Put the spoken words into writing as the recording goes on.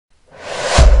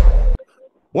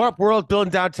What up, world? Bill in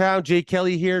downtown. Jay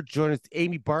Kelly here. Join us,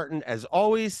 Amy Barton, as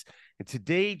always. And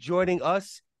today, joining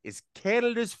us is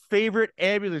Canada's favorite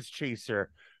ambulance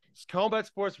chaser, combat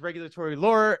sports regulatory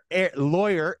lawyer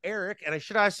Erik. And I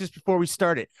should ask this before we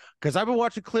started because I've been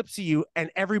watching clips of you, and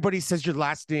everybody says your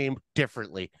last name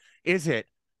differently. Is it?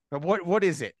 What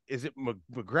is it? Is it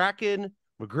Magraken?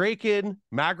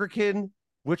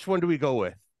 Which one do we go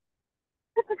with?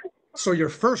 So your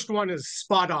first one is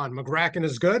spot on. Magraken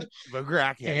is good.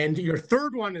 Magraken. And your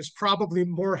third one is probably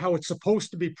more how it's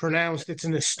supposed to be pronounced. It's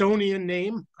an Estonian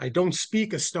name. I don't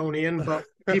speak Estonian, but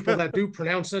people that do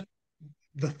pronounce it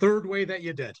the third way that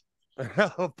you did.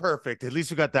 Oh, perfect. At least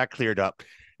we got that cleared up.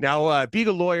 Now, being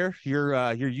a lawyer,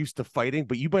 you're used to fighting,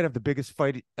 but you might have the biggest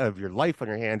fight of your life on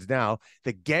your hands now.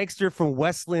 The gangster from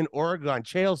Westland, Oregon,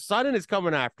 Chael Sonnen, is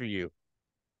coming after you.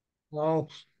 Well,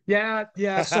 yeah.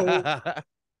 So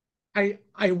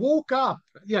I woke up,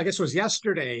 I guess it was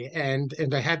yesterday, and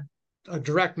I had a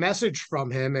direct message from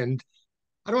him, and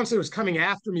I don't want to say he was coming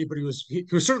after me, but he was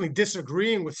certainly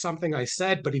disagreeing with something I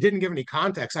said, but he didn't give any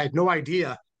context. I had no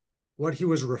idea what he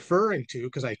was referring to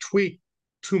because I tweet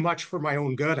too much for my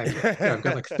own good. I've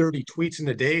got like 30 tweets in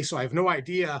a day, so I have no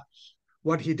idea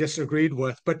what he disagreed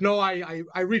with. But no, I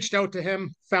reached out to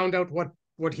him, found out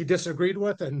what he disagreed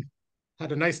with, and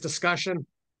had a nice discussion.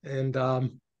 And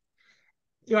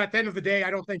at the end of the day, I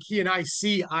don't think he and I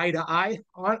see eye to eye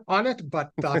on it,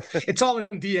 but it's all in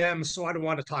DMs, so I don't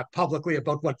want to talk publicly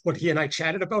about what he and I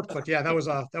chatted about. But yeah, that was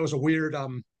a weird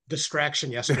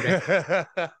distraction yesterday.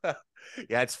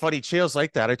 Yeah, it's funny. Chael's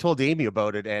like that. I told Amy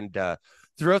about it, and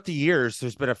throughout the years,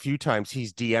 there's been a few times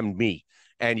he's DM'd me,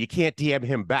 and you can't DM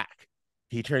him back.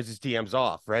 He turns his DMs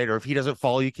off, right? Or if he doesn't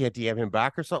follow you, can't DM him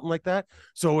back or something like that.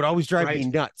 So it would always drive me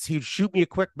Right. nuts. He'd shoot me a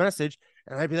quick message,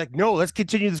 and I'd be like, "No, let's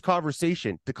continue this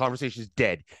conversation." The conversation is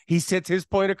dead. He sets his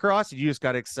point across, and you just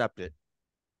got to accept it.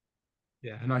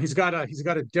 Yeah, no, he's got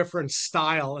a different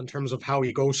style in terms of how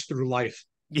he goes through life.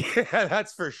 Yeah,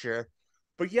 that's for sure.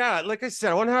 But yeah, like I said,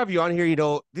 I want to have you on here.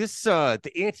 This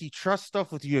the antitrust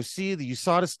stuff with UFC, the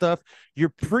USADA stuff,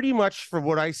 you're pretty much, from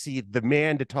what I see, the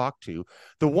man to talk to.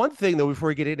 The one thing though, before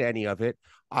we get into any of it,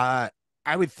 I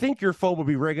would think your phone would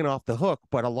be ringing off the hook,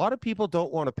 but a lot of people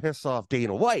don't want to piss off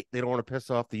Dana White. They don't want to piss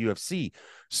off the UFC.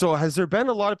 So has there been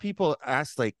a lot of people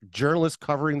asked, like journalists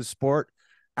covering the sport,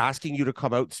 asking you to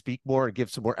come out and speak more and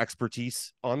give some more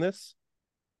expertise on this?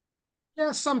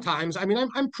 Yeah, sometimes. I mean,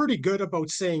 I'm pretty good about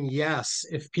saying yes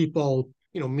if people,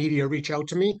 media reach out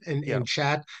to me and Yeah. in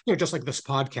chat, just like this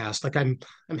podcast. Like I'm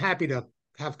happy to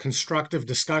have constructive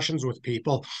discussions with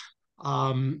people.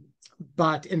 Um,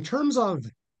 but in terms of,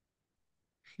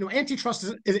 antitrust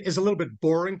is a little bit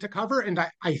boring to cover, and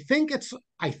I think it's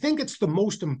the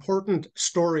most important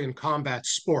story in combat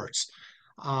sports.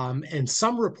 And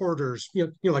some reporters,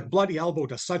 like Bloody Elbow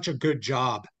does such a good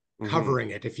job Hmm. covering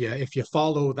it. If you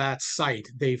follow that site,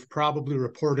 they've probably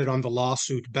reported on the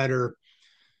lawsuit better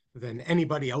than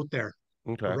anybody out there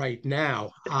Okay. right now.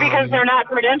 It's because they're not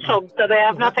But credentialed, so they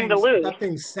have that nothing to thing's lose. that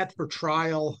thing's set for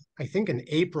trial, I think, in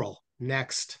April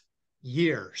next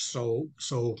year. So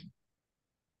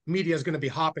media is going to be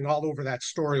hopping all over that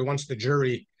story once the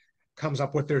jury comes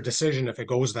up with their decision if it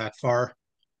goes that far.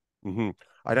 Hmm.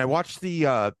 And I watched the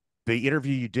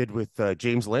interview you did with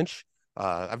James Lynch.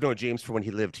 I've known James from when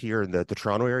he lived here in the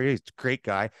Toronto area. He's a great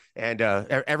guy. And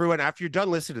everyone, after you're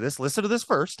done listening to this, listen to this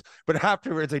first. But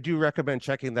afterwards, I do recommend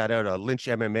checking that out. Lynch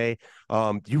MMA.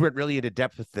 You went really into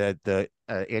depth with the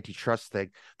antitrust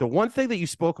thing. The one thing that you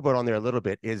spoke about on there a little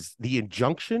bit is the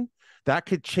injunction that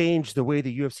could change the way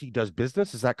the UFC does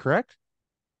business. Is that correct?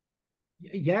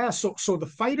 Yeah, so the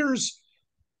fighters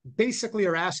basically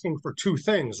are asking for two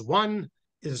things. One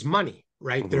is money,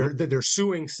 right? Hmm. They're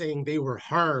suing, saying they were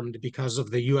harmed because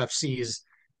of the UFC's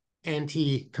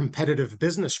anti-competitive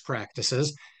business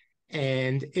practices.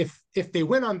 And if they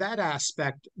win on that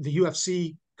aspect, the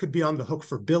UFC could be on the hook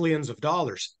for billions of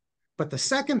dollars. But the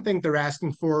second thing they're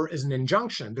asking for is an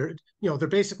injunction. They're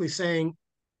basically saying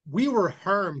we were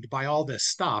harmed by all this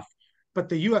stuff, but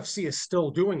the UFC is still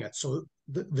doing it. So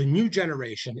the new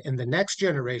generation and the next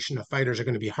generation of fighters are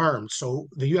going to be harmed. So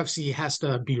the UFC has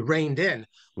to be reined in,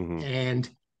 Hmm. and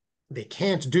they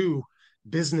can't do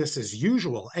business as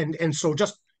usual. And so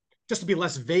just to be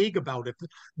less vague about it,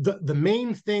 the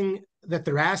main thing that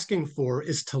they're asking for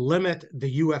is to limit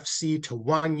the UFC to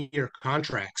 1 year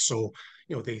contracts. So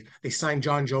they sign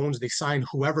John Jones, they sign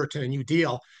whoever to a new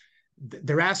deal.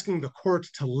 They're asking the court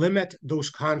to limit those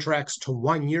contracts to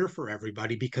 1 year for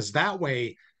everybody because that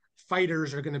way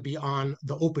fighters are going to be on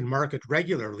the open market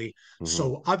regularly, Hmm.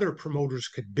 so other promoters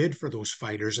could bid for those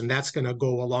fighters, and that's going to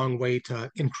go a long way to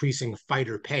increasing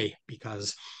fighter pay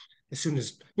because as soon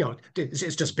as,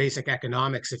 it's just basic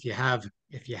economics. If you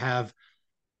have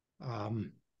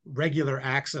regular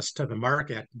access to the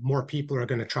market, more people are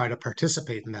going to try to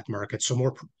participate in that market. So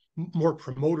more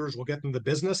promoters will get in the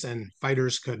business, and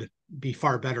fighters could be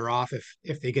far better off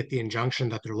if they get the injunction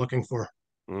that they're looking for.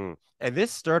 And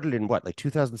this started in what, like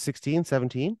 2016,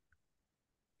 17?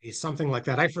 Something like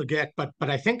that. I forget, but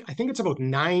I think it's about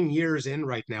 9 years in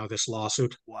right now, this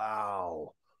lawsuit.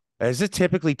 Wow. Does it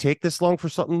typically take this long for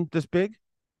something this big?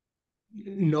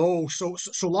 No, so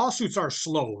lawsuits are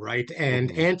slow, right? And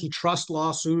Mhm. antitrust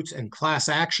lawsuits and class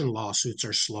action lawsuits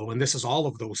are slow, and this is all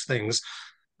of those things.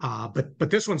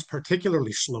 But this one's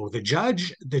particularly slow. The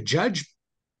judge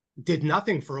did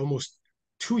nothing for almost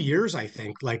 2 years, I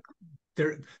think. Like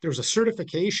there was a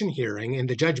certification hearing, and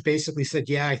the judge basically said,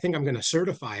 "Yeah, I think I'm going to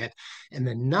certify it," and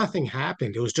then nothing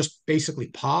happened. It was just basically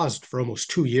paused for almost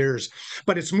 2 years.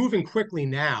 But it's moving quickly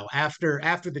now. After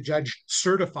the judge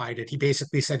certified it, he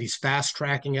basically said he's fast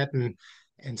tracking it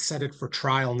and set it for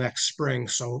trial next spring.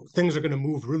 So things are going to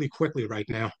move really quickly right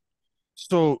now.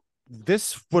 So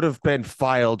this would have been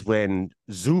filed when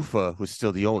Zuffa was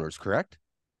still the owners, correct?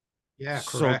 Yeah,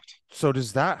 So correct. so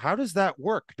how does that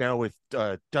work now with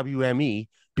WME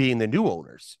being the new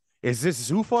owners? Is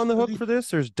this Zuffa on the hook for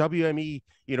this, or is WME,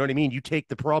 you know what I mean? You take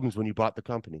the problems when you bought the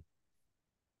company.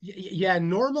 Yeah,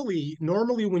 normally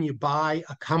when you buy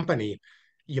a company,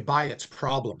 you buy its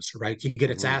problems, right? You get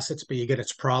its Hmm. assets, but you get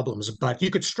its problems. But you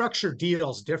could structure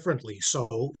deals differently.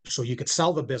 So you could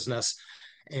sell the business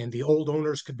and the old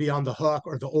owners could be on the hook,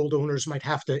 or the old owners might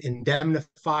have to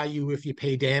indemnify you if you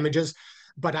pay damages.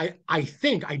 But I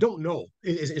think, I don't know,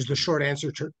 is the short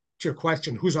answer to your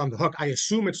question, who's on the hook. I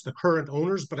assume it's the current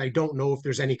owners, but I don't know if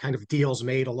there's any kind of deals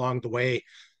made along the way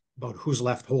about who's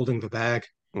left holding the bag.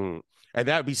 Mm. And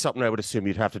that would be something I would assume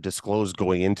you'd have to disclose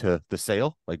going into the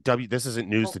sale. Like this isn't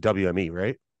news to WME,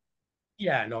 right?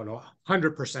 Yeah, no,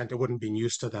 100%. It wouldn't be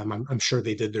news to them. I'm sure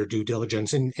they did their due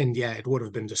diligence, and yeah, it would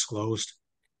have been disclosed.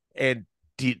 And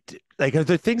like, are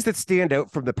there things that stand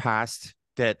out from the past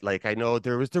that, like, I know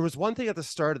there was one thing at the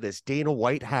start of this. Dana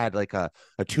White had like a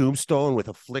tombstone with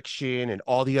Affliction and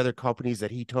all the other companies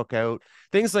that he took out.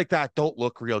 Things like that don't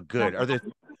look real good. Are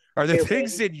there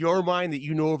things Stupid. in your mind that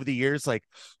you know over the years, like,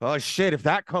 oh shit, if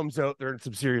that comes out, they're in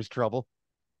some serious trouble?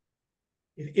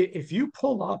 If you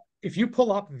pull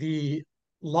up the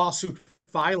lawsuit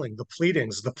filing, the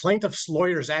pleadings, the plaintiff's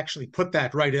lawyers actually put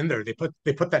that right in there. They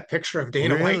put that picture of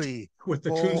Dana White Really? with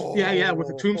the tomb, yeah, with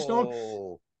the tombstone,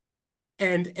 Oh,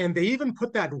 and they even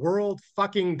put that world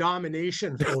fucking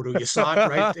domination photo. You saw it,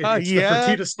 right? It's the yeah.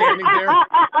 Fertitta standing there,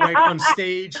 right on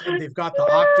stage, and they've got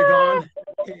the octagon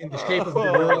in the shape of the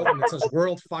world, and it says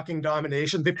world fucking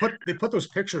domination. They put those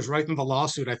pictures right in the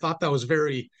lawsuit. I thought that was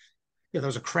very, that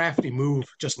was a crafty move,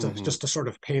 just to Mhm. just to sort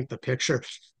of paint the picture.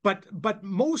 But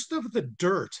most of the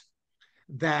dirt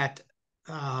that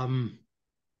um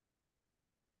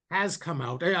has come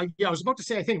out. Yeah, I was about to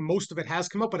say I think most of it has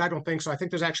come out, but I don't think so. I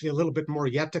think there's actually a little bit more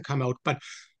yet to come out. But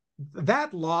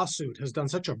that lawsuit has done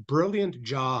such a brilliant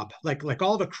job. Like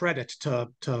all the credit to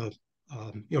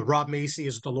Rob Macy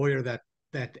is the lawyer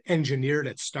that engineered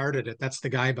it, started it. That's the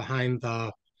guy behind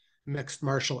the Mixed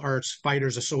Martial Arts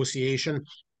Fighters Association,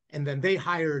 and then they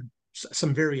hired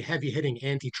some very heavy hitting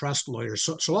antitrust lawyers.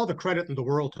 So all the credit in the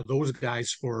world to those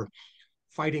guys for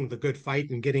fighting the good fight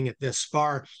and getting it this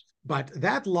far. But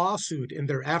that lawsuit, in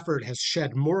their effort, has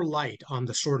shed more light on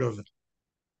the sort of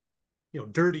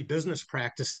dirty business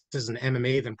practices in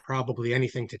MMA than probably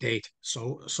anything to date.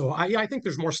 So I think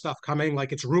there's more stuff coming.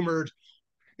 Like it's rumored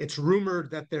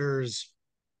that there's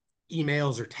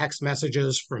emails or text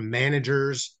messages from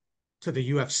managers to the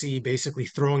UFC basically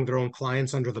throwing their own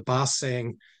clients under the bus,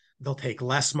 saying they'll take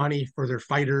less money for their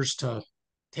fighters to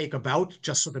take a bout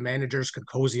just so the managers could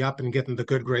cozy up and get in the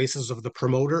good graces of the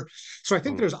promoter. So I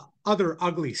think Hmm. there's other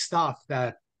ugly stuff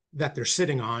that they're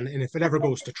sitting on, and if it ever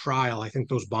goes to trial, I think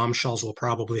those bombshells will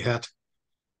probably hit.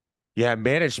 Yeah,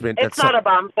 management. It's That's not a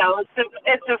bombshell.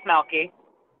 It's just milky.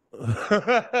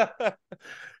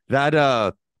 that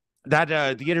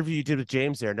the interview you did with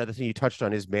James there. Another thing you touched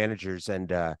on is managers,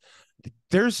 and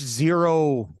there's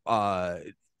zero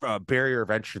barrier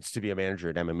of entrance to be a manager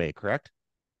in MMA, correct?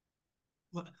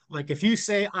 Like if you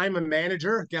say I'm a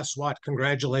manager, guess what?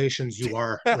 Congratulations, you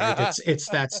are, right.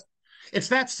 It's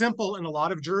that simple in a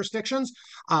lot of jurisdictions.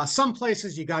 Some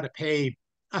places you got to pay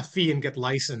a fee and get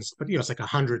licensed, but it's like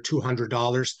 $100,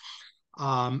 $200.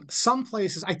 Some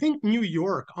places, I think New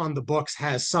York on the books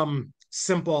has some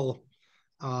simple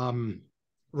um,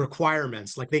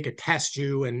 requirements, like they could test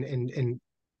you and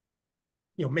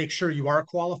make sure you are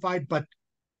qualified. But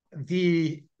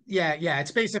the yeah.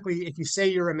 It's basically if you say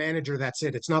you're a manager, that's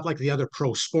it. It's not like the other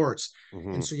pro sports.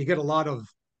 Mm-hmm. And so you get a lot of,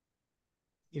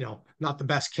 not the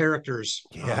best characters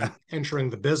Yeah. entering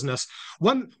the business.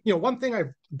 One thing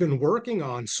I've been working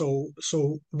on. So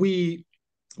we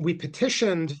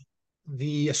petitioned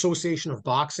the Association of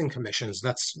Boxing Commissions.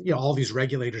 That's, all these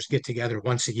regulators get together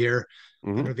once a year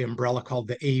Mm-hmm. under the umbrella called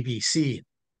the ABC,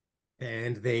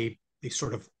 and they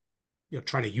sort of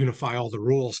try to unify all the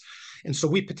rules. And so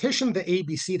we petitioned the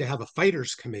ABC to have a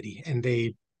fighters committee, and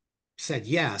they said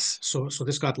yes. So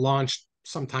this got launched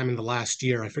sometime in the last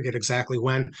year. I forget exactly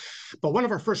when, but one of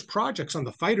our first projects on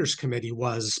the fighters committee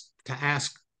was to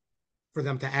ask for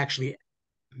them to actually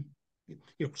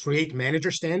create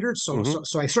manager standards. So, Mm-hmm. so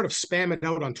so I sort of spam it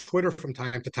out on Twitter from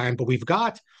time to time, but we've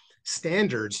got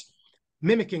standards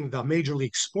mimicking the major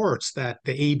league sports that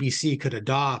the ABC could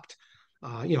adopt.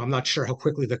 I'm not sure how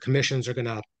quickly the commissions are going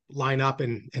to line up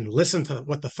and listen to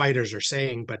what the fighters are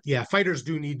saying, but yeah, fighters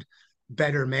do need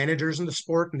better managers in the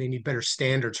sport, and they need better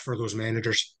standards for those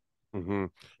managers. Mm-hmm.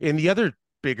 In the other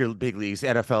big leagues,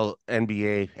 NFL,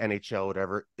 NBA, NHL,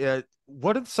 whatever,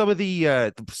 what are some of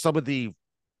the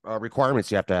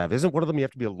requirements you have to have? Isn't one of them you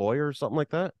have to be a lawyer or something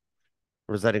like that?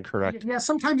 Or is that incorrect? Yeah,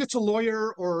 sometimes it's a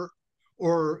lawyer or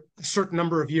a certain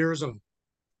number of years of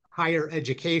higher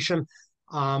education,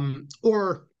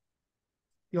 or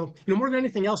more than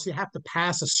anything else, you have to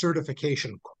pass a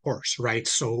certification course, right?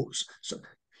 So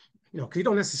because you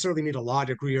don't necessarily need a law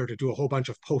degree or to do a whole bunch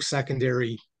of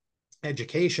post-secondary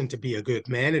education to be a good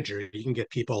manager. You can get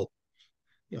people,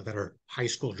 that are high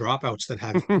school dropouts that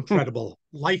have incredible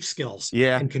life skills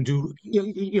Yeah. and can do,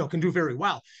 can do very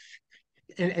well.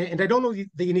 And I don't know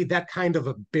that you need that kind of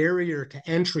a barrier to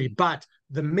entry, but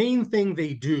the main thing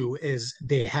they do is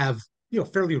they have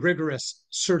fairly rigorous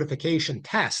certification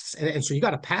tests, and so you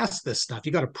got to pass this stuff.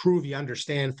 You got to prove you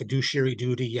understand fiduciary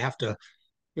duty. You have to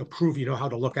prove you know how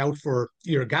to look out for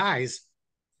your guys,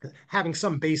 having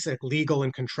some basic legal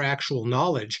and contractual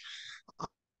knowledge.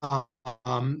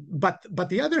 But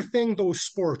the other thing those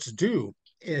sports do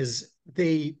is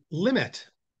they limit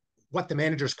what the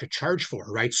managers could charge for,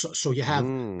 right? So you have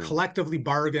Mm. collectively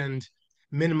bargained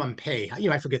minimum pay.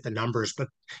 I forget the numbers, but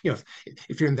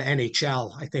if you're in the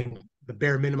NHL, I think the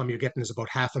bare minimum you're getting is about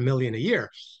 $500,000 a year.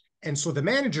 And so the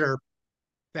manager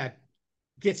that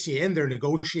gets you in there,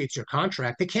 negotiates your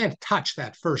contract, they can't touch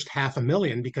that first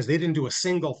 $500,000 because they didn't do a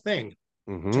single thing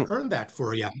Mm-hmm. to earn that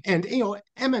for you. And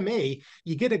MMA,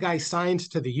 you get a guy signed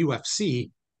to the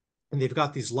UFC, and they've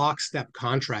got these lockstep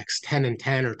contracts, 10 and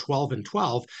 10 or 12 and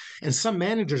 12, and some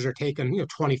managers are taking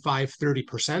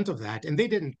 25-30% of that, and they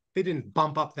didn't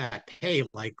bump up that pay.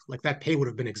 Like that pay would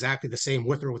have been exactly the same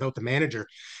with or without the manager.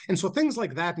 And so things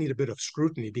like that need a bit of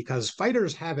scrutiny because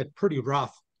fighters have it pretty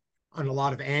rough on a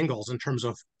lot of angles in terms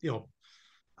of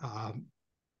um,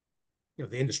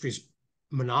 the industry's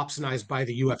monopsonized by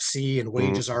the UFC, and Mm-hmm.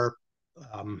 wages are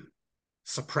um,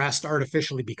 suppressed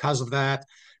artificially because of that.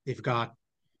 They've got,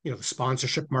 the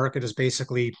sponsorship market is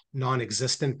basically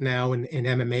non-existent now in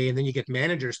MMA, and then you get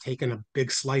managers taking a big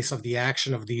slice of the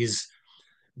action of these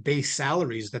base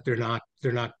salaries that they're not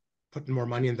putting more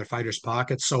money in their fighters'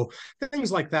 pockets. So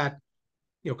things like that,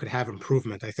 could have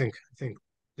improvement. I think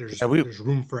Yeah, there's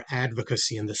room for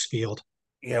advocacy in this field.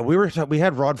 we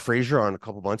had Rod Frazier on a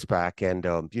couple months back, and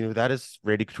that is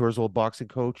Randy Couture's old boxing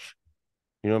coach.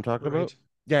 You know what I'm talking about? Right.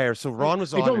 Yeah. So I, Ron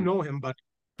was I on, don't and know him, but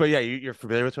but yeah, you're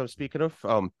familiar with what I'm speaking of.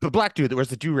 The black dude that wears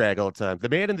the do rag all the time, the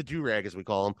man in the do rag, as we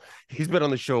call him. He's been on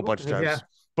the show a bunch of okay, yeah, times.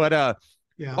 But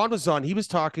yeah. Ron was on. He was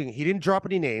talking. He didn't drop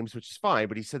any names, which is fine.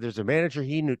 But he said there's a manager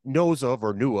he knows of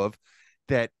or knew of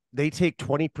that they take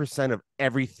 20% of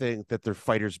everything that their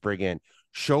fighters bring in: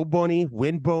 show money,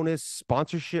 win bonus,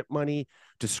 sponsorship money,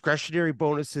 discretionary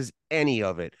bonuses, any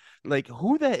of it. Like,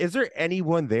 is there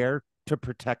anyone there to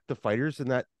protect the fighters in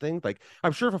that thing? Like,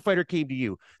 I'm sure if a fighter came to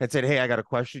you and said, "Hey, I got a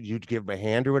question," you'd give him a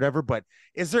hand or whatever. But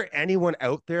is there anyone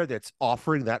out there that's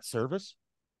offering that service?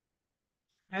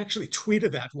 I actually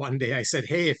tweeted that one day. I said,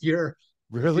 "Hey, if you're a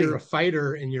Really?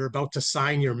 fighter and you're about to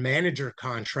sign your manager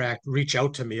contract, reach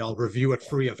out to me. I'll review it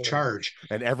free of charge."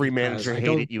 And every Because manager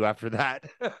hated you after that.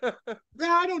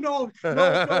 I don't know.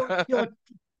 No,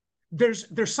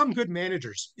 there's some good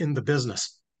managers in the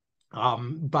business,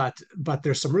 but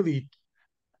there's some really.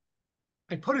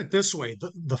 I put it this way: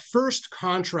 the first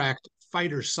contract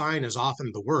fighters sign is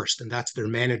often the worst, and that's their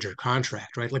manager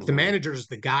contract, right? Like the Mhm. manager is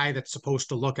the guy that's supposed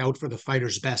to look out for the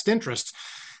fighter's best interests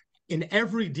in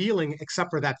every dealing except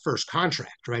for that first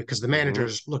contract, right? Because the Mhm.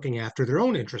 manager's looking after their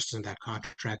own interests in that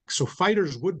contract. So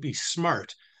fighters would be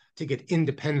smart to get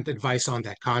independent advice on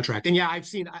that contract. And yeah, I've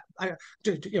seen,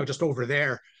 just over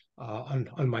there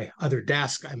on my other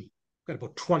desk, got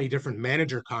about 20 different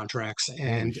manager contracts, Holy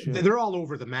and shit. they're all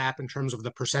over the map in terms of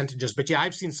the percentages. But yeah,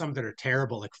 I've seen some that are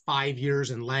terrible, like 5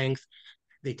 years in length.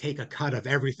 They take a cut of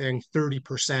everything,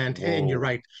 30%. And you're Whoa.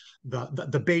 right,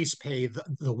 the base pay,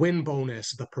 the win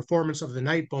bonus, the performance of the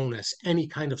night bonus, any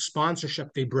kind of sponsorship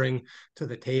they bring to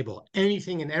the table,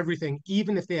 anything and everything,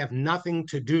 even if they have nothing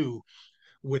to do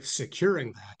with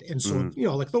securing that. And so,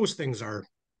 Mm. like those things are,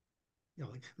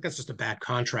 like that's just a bad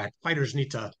contract. Fighters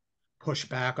need to push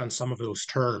back on some of those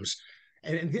terms.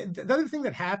 And the other thing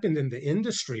that happened in the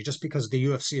industry, just because the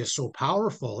UFC is so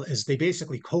powerful, is they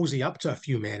basically cozy up to a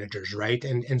few managers, right?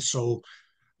 And so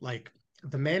like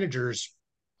the managers,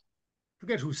 I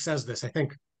forget who says this. I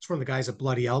think it's from the guys at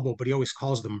Bloody Elbow, but he always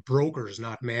calls them brokers,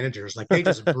 not managers. Like they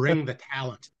just bring the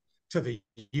talent to the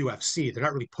UFC. They're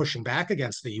not really pushing back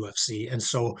against the UFC. And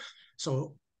so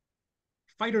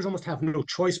fighters almost have no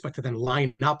choice but to then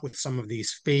line up with some of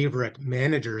these favorite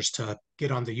managers to get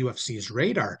on the UFC's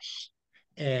radar.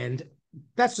 And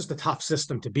that's just a tough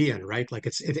system to be in, right? Like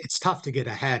it's tough to get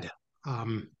ahead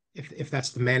if that's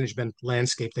the management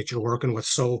landscape that you're working with.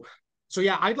 So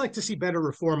yeah, I'd like to see better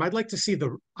reform. I'd like to see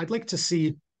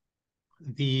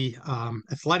the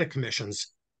athletic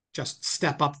commissions just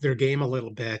step up their game a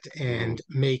little bit Mm. and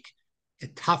make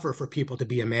it tougher for people to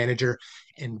be a manager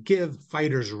and give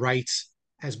fighters rights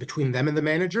as between them and the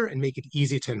manager and make it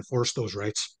easy to enforce those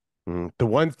rights. Mm. The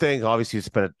one thing, obviously, it's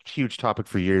been a huge topic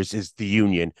for years is the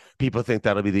union. People think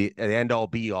that'll be the end all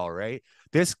be all, right?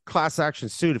 This class action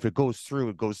suit, if it goes through,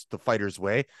 it goes the fighter's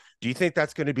way. Do you think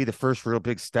that's going to be the first real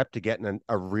big step to getting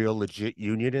a real legit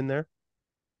union in there?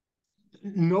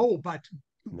 No, but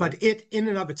No. it in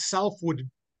and of itself would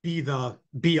be the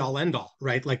be all end all,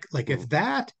 right? Like Mm. if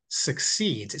that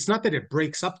succeeds, it's not that it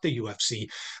breaks up the UFC,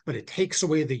 but it takes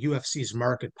away the UFC's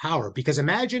market power. Because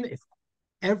imagine if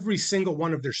every single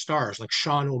one of their stars, like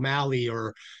Sean O'Malley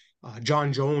or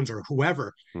John Jones or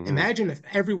whoever, Mm-hmm. imagine if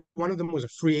every one of them was a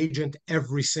free agent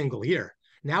every single year.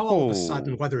 Now, all of a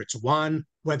sudden, Oh. whether it's one,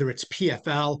 whether it's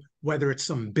PFL, whether it's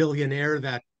some billionaire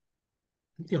that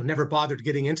never bothered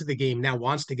getting into the game now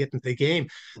wants to get into the game,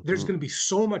 there's Mm-hmm. going to be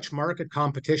so much market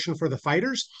competition for the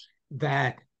fighters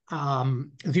that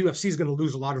the UFC is going to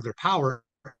lose a lot of their power,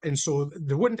 and so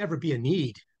there wouldn't ever be a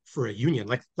need for a union.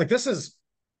 Like this is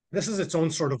its own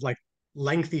sort of like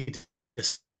lengthy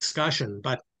discussion,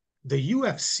 but the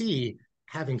UFC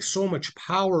having so much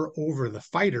power over the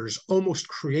fighters almost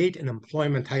create an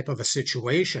employment type of a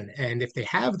situation. And if they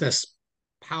have this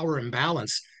power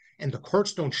imbalance and the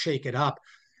courts don't shake it up,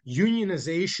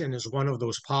 unionization is one of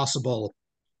those possible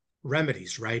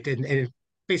remedies, right? And it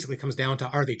basically comes down to,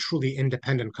 are they truly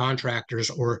independent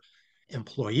contractors or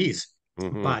employees?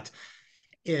 Mm-hmm. But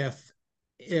if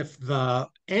the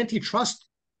antitrust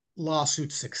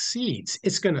lawsuit succeeds,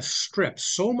 it's going to strip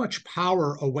so much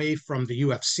power away from the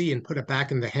UFC and put it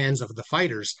back in the hands of the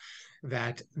fighters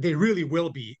that they really will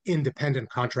be independent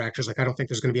contractors. Like I don't think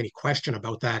there's going to be any question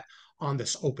about that on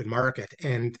this open market,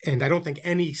 and I don't think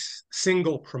any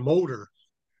single promoter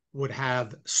would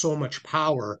have so much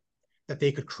power that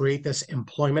they could create this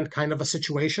employment kind of a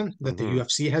situation that the Mm-hmm.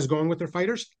 UFC has going with their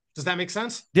fighters. Does that make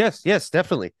sense? Yes, yes,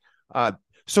 definitely.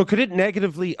 So could it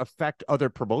negatively affect other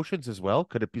promotions as well?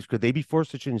 Could they be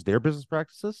forced to change their business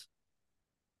practices?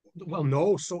 Well,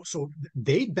 no. So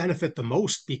they benefit the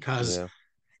most because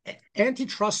Yeah.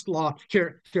 antitrust law.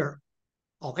 Here,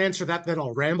 I'll answer that. Then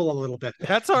I'll ramble a little bit.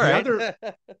 That's all The right.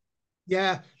 other,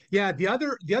 yeah, yeah. The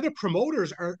other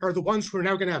promoters are the ones who are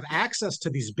now going to have access to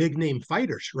these big name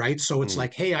fighters, right? So it's Mm.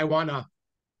 like, hey, I want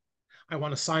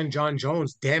to sign John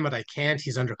Jones. Damn it, I can't.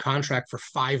 He's under contract for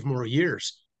 5 more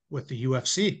years with the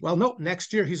UFC. Well, no,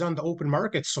 next year he's on the open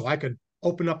market, so I could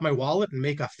open up my wallet and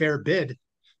make a fair bid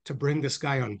to bring this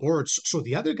guy on board. So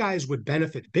the other guys would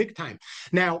benefit big time.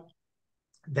 Now,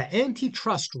 the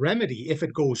antitrust remedy, if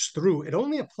it goes through, it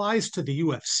only applies to the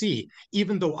UFC,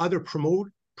 even though other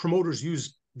promoters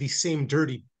use these same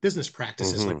dirty business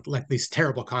practices, Mm-hmm. like these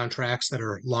terrible contracts that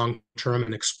are long term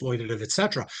and exploitative,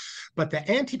 etc. But the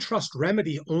antitrust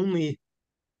remedy only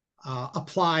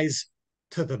applies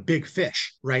to the big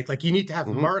fish, right? Like you need to have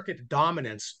Mm-hmm. market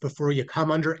dominance before you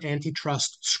come under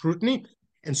antitrust scrutiny.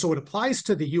 And so it applies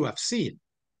to the UFC.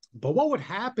 But what would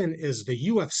happen is the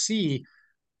UFC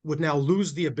would now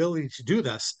lose the ability to do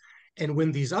this. And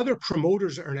when these other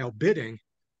promoters are now bidding,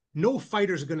 no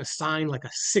fighter's going to sign like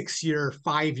a 6 year,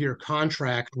 5 year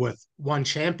contract with one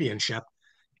championship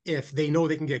if they know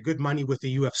they can get good money with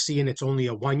the UFC and it's only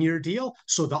a 1 year deal.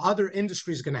 So the other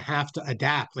industry is going to have to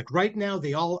adapt. Like right now,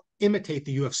 they all imitate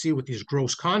the UFC with these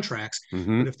gross contracts.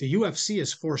 Mm-hmm. But if the UFC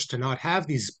is forced to not have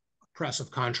these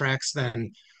oppressive contracts,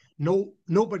 then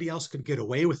nobody else could get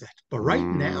away with it. But right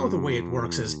now, the way it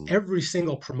works is every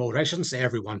single promoter, I shouldn't say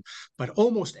everyone, but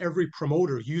almost every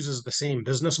promoter uses the same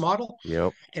business model.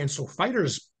 Yep. And so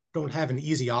fighters don't have an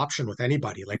easy option with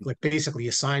anybody. Like basically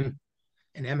you sign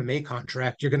an MMA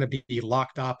contract, you're going to be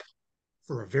locked up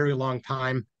for a very long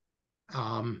time,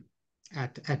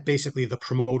 at basically the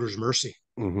promoter's mercy.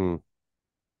 Mm-hmm.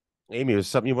 Amy, is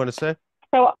something you want to say?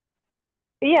 So,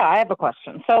 yeah, I have a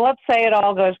question. So let's say it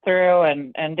all goes through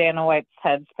and Dana White's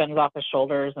head spins off his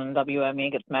shoulders and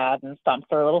WME gets mad and stomps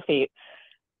their little feet.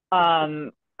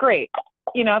 Great.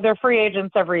 They're free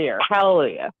agents every year.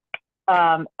 Hallelujah.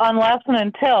 Unless and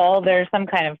until there's some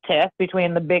kind of tiff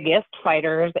between the biggest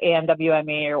fighters and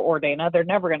WME or Dana, they're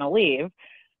never going to leave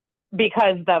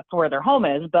because that's where their home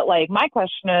is. But like, my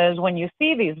question is, when you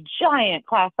see these giant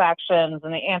class actions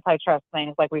and the antitrust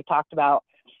things like we've talked about,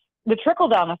 the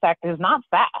trickle-down effect is not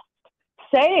fast.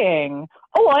 Saying,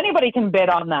 oh, well, anybody can bid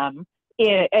on them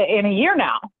in a year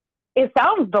now, it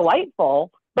sounds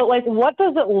delightful, but like, what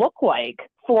does it look like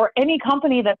for any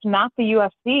company that's not the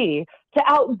UFC to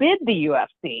outbid the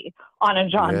UFC on a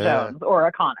John Jones or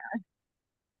a Conor?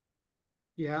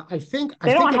 Yeah, I think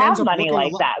they don't have money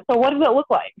like that. So what does it look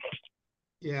like?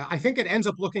 Yeah, I think it ends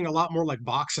up looking a lot more like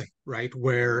boxing, right?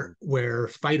 Where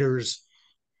fighters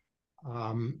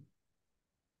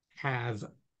have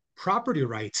property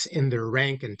rights in their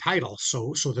rank and title.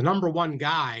 So the number one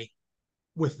guy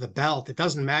with the belt, it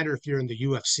doesn't matter if you're in the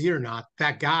UFC or not,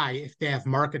 that guy, if they have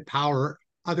market power,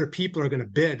 other people are going to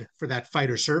bid for that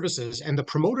fighter's services, and the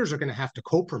promoters are going to have to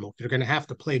co-promote. They're going to have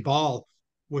to play ball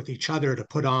with each other to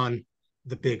put on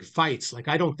the big fights. Like,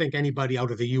 I don't think anybody out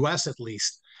of the US at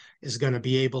least is going to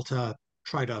be able to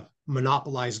try to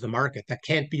monopolize the market. That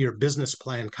can't be your business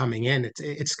plan coming in.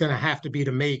 It's going to have to be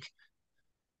to make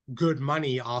good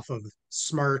money off of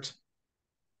smart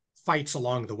fights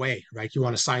along the way, right? You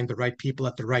want to sign the right people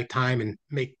at the right time and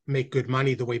make good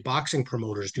money the way boxing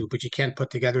promoters do, but you can't put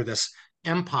together this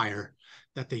empire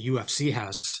that the UFC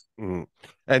has. Mm.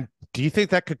 And do you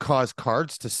think that could cause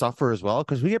cards to suffer as well?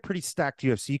 Because we get pretty stacked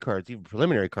UFC cards, even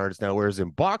preliminary cards now, whereas in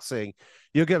boxing,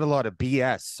 you'll get a lot of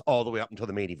BS all the way up until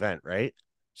the main event, right?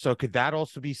 So could that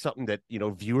also be something that,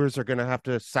 viewers are going to have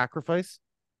to sacrifice?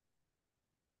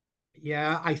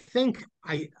 Yeah, I think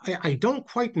I don't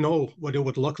quite know what it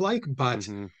would look like, but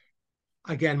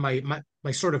again,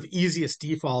 my sort of easiest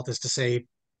default is to say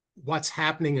what's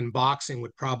happening in boxing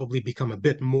would probably become a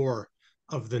bit more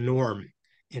of the norm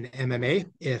in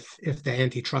MMA if the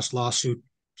antitrust lawsuit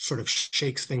sort of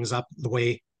shakes things up the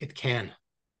way it can.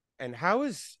 And how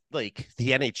is like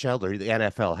the NHL or the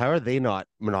NFL, how are they not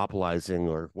monopolizing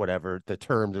or whatever the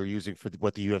term they're using for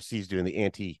what the UFC is doing, the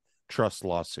antitrust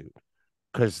lawsuit?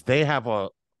 Because they have a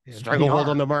stranglehold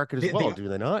on the market as well, do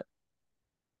they not?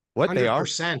 What 100%, they are?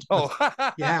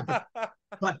 Oh, yeah,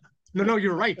 but no,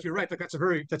 you're right. You're right. Like that's a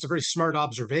very smart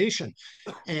observation.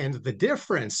 And the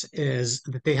difference is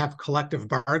that they have collective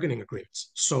bargaining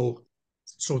agreements. So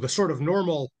the sort of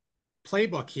normal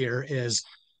playbook here is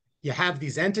you have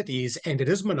these entities and it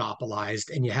is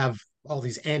monopolized, and you have all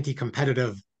these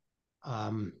anti-competitive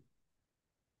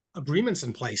agreements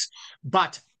in place.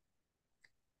 But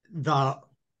the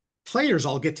players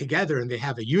all get together and they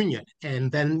have a union,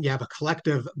 and then you have a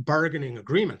collective bargaining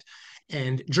agreement.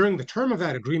 And during the term of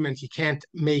that agreement, you can't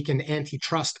make an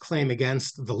antitrust claim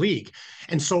against the league.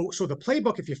 And so the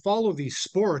playbook, if you follow these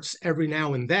sports, every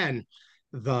now and then,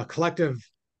 the collective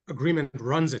agreement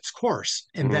runs its course,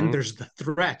 and then there's the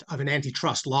threat of an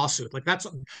antitrust lawsuit. Like that's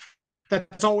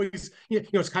always,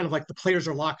 it's kind of like the players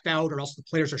are locked out, or else the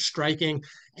players are striking,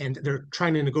 and they're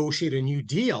trying to negotiate a new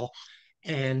deal.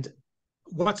 And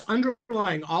what's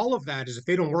underlying all of that is if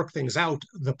they don't work things out,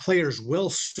 the players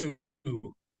will sue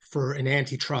for an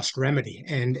antitrust remedy.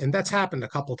 And that's happened a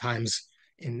couple times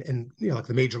in like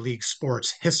the major league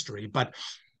sports history. But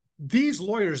these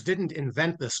lawyers didn't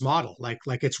invent this model. Like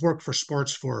it's worked for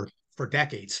sports for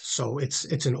decades. So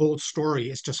it's an old story.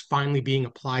 It's just finally being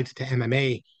applied to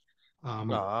MMA.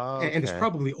 And it's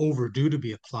probably overdue to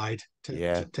be applied to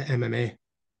MMA.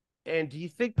 And do you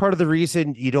think part of the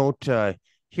reason you don't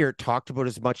hear it talked about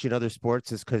as much in other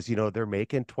sports is because, they're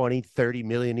making 20, 30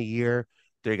 million a year?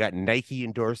 They got Nike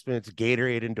endorsements,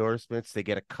 Gatorade endorsements. They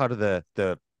get a cut of the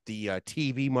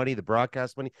TV money, the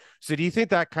broadcast money. So do you think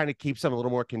that kind of keeps them a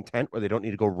little more content, where they don't need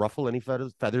to go ruffle any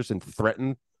feathers and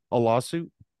threaten a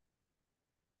lawsuit?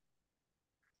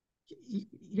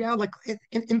 Yeah, like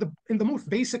in the most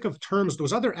basic of terms,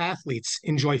 those other athletes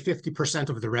enjoy 50%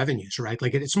 of the revenues, right?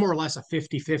 Like it's more or less a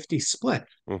 50-50 split.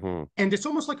 And it's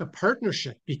almost like a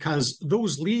partnership, because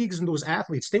those leagues and those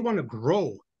athletes, they want to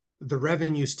grow the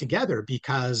revenues together,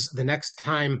 because the next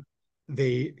time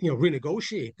they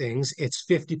renegotiate things, it's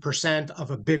 50%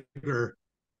 of a bigger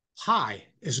pie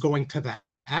is going to the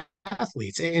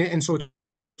athletes, and so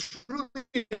it's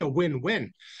really a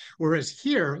win-win. Whereas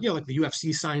here, like the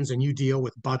UFC signs a new deal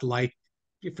with Bud Light.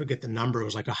 You forget the number, it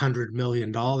was like $100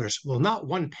 million. Well, not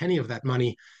one penny of that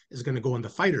money is going to go in the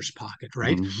fighter's pocket,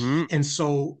 right? Mm-hmm. And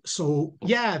so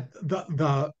yeah,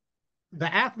 the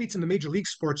athletes in the major league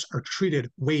sports are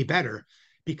treated way better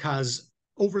because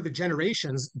over the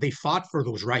generations they fought for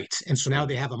those rights, and so now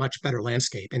they have a much better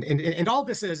landscape. And all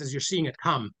this is you're seeing it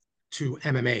come to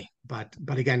MMA, but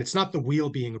again, it's not the wheel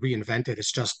being reinvented.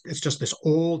 It's just this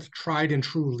old, tried and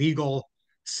true legal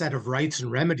set of rights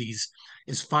and remedies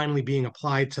is finally being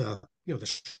applied to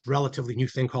this relatively new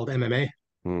thing called MMA.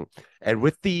 Mm. And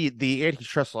with the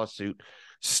antitrust lawsuit,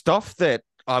 stuff that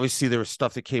obviously there was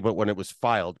stuff that came out when it was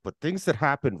filed, but things that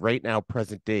happen right now,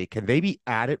 present day, can they be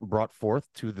added and brought forth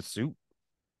to the suit?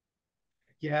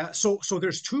 Yeah, so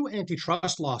there's two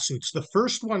antitrust lawsuits. The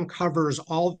first one covers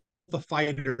all the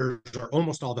fighters, or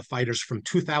almost all the fighters, from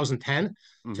 2010 to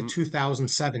Mm-hmm.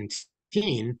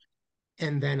 2017.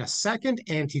 And then a second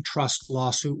antitrust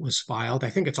lawsuit was filed.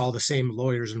 I think it's all the same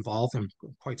lawyers involved. I'm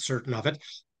quite certain of it.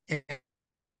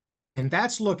 And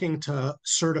that's looking to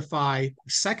certify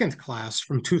second class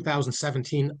from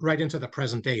 2017 right into the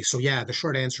present day. So yeah, the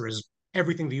short answer is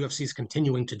everything the UFC is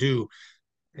continuing to do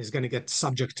is going to get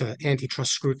subject to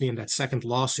antitrust scrutiny in that second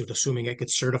lawsuit, assuming it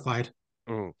gets certified.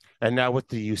 Mm. And now with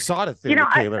the USADA thing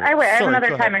that came out. I have Sorry, another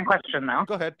go ahead. timing question though.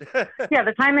 Go ahead. Yeah,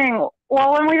 the timing.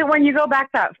 Well, when you go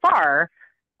back that far,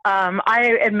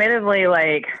 I admittedly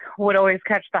would always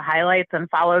catch the highlights and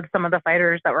followed some of the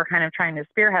fighters that were kind of trying to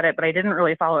spearhead it, but I didn't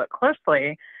really follow it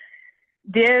closely.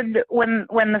 When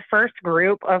the first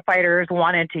group of fighters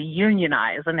wanted to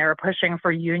unionize and they were pushing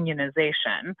for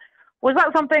unionization, was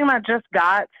that something that just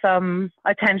got some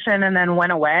attention and then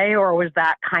went away, or was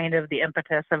that kind of the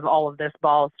impetus of all of this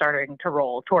ball starting to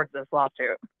roll towards this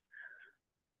lawsuit?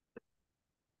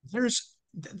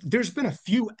 There's been a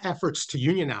few efforts to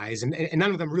unionize, and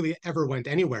none of them really ever went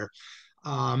anywhere.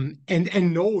 And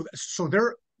no, so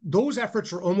those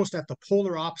efforts are almost at the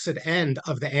polar opposite end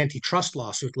of the antitrust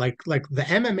lawsuit. Like the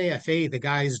MMAFA, the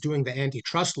guys doing the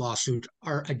antitrust lawsuit,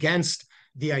 are against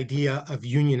the idea of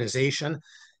unionization.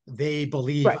 They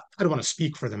believe, Right. I don't want to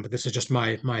speak for them, but this is just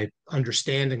my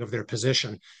understanding of their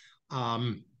position.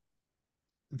 Um,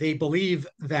 they believe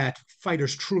that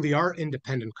fighters truly are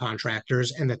independent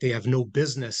contractors and that they have no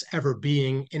business ever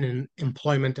being in an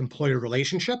employment-employer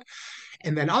relationship.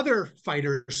 And then other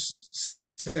fighters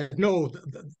said, no,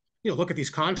 look at these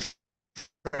contracts.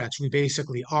 We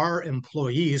basically are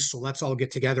employees, so let's all get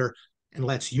together and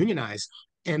let's unionize.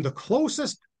 And the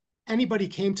closest anybody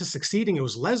came to succeeding, it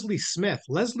was Leslie Smith.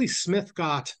 Leslie Smith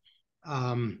got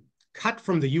cut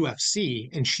from the UFC,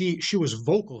 and she was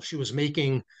vocal. She was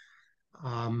making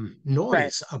noise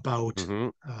Right. about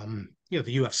Mm-hmm.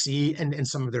 the UFC and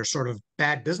some of their sort of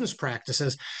bad business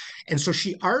practices. And so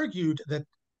she argued that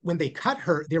when they cut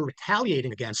her, they're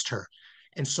retaliating against her.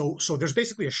 And so there's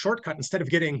basically a shortcut. Instead of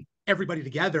getting everybody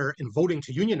together and voting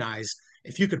to unionize,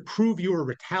 if you could prove you were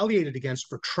retaliated against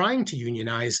for trying to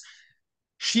unionize,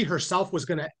 she herself was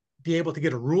going to be able to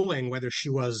get a ruling whether she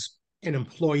was an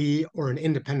employee or an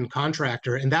independent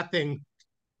contractor. And that thing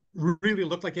really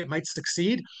looked like it might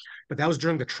succeed, but that was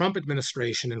during the Trump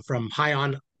administration, and from high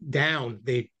on down,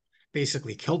 they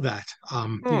basically killed that.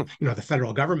 The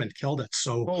federal government killed it.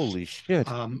 So, Holy shit.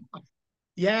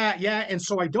 yeah, and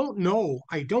so I don't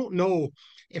know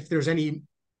if there's any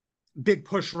big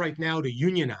push right now to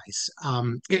unionize.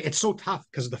 It's so tough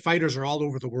because the fighters are all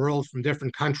over the world from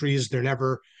different countries. They're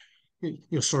never,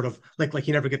 sort of like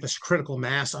you never get this critical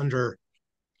mass under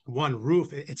one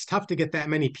roof. It's tough to get that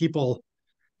many people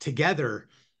together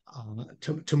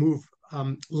to move.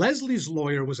 Leslie's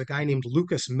lawyer was a guy named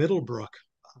Lucas Middlebrook,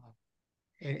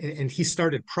 and he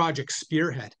started Project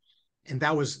Spearhead, and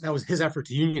that was his effort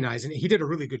to unionize, and he did a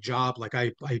really good job. Like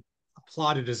I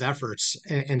applauded his efforts,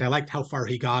 and I liked how far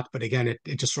he got, but again, it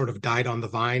just sort of died on the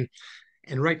vine.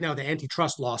 And right now, the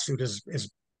antitrust lawsuit is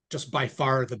just by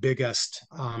far the biggest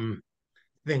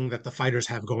thing that the fighters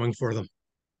have going for them.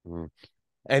 Mm.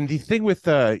 And the thing with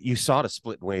USADA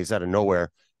splitting ways out of nowhere,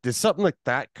 did something like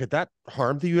that, could that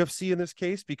harm the UFC in this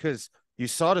case? Because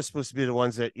USADA is supposed to be the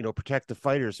ones that, protect the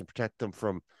fighters and protect them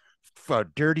from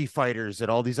dirty fighters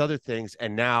and all these other things.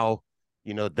 And now,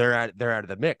 they're out of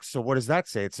the mix. So what does that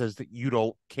say? It says that you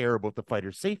don't care about the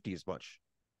fighter's safety as much,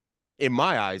 in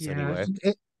my eyes, anyway.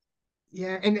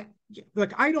 Yeah, and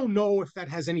like I don't know if that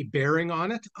has any bearing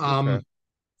on it. Okay.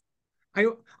 I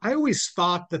I always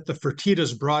thought that the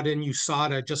Fertitas brought in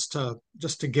USADA just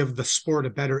to give the sport a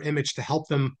better image to help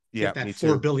them Yeah, get that me $4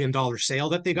 too. billion sale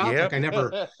that they got. Like Yep. I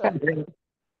never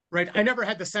right. I never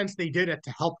had the sense they did it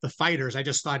to help the fighters. I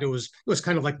just thought it was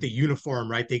kind of like the uniform,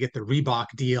 right? They get the Reebok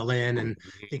deal in and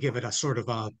they give it a sort of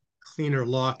a cleaner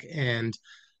look and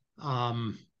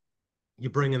um you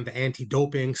bring in the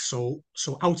anti-doping. So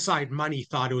outside money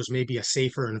thought it was maybe a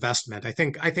safer investment. I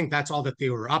think that's all that they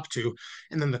were up to.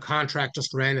 And then the contract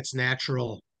just ran its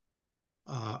natural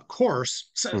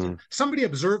course. So, Mm. somebody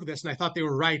observed this and I thought they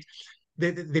were right.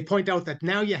 They point out that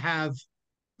now you have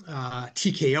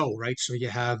TKO, right? So you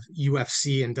have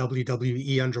UFC and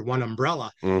WWE under one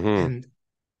umbrella, Hmm. and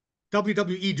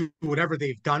WWE do whatever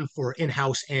they've done for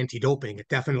in-house anti-doping. It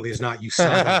definitely is not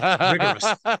USADA rigorous.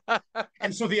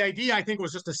 And so the idea, I think,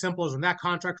 was just as simple as when that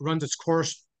contract runs its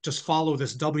course, just follow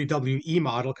this WWE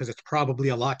model because it's probably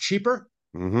a lot cheaper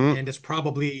Hmm. and it's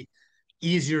probably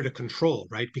easier to control,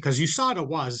 right? Because USADA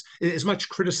was, as much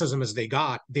criticism as they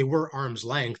got, they were arm's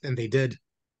length and they did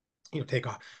take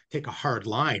a hard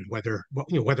line, whether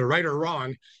right or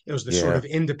wrong. It was the sort Yeah. of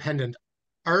independent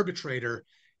arbitrator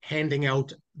handing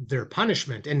out their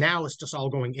punishment, and now it's just all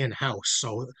going in house.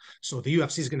 So the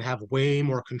UFC is going to have way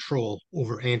more control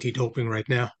over anti-doping right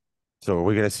now. So are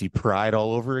we gonna see Pride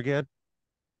all over again?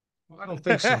 Well, I don't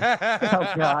think so.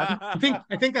 Oh God.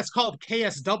 I think that's called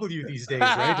KSW these days,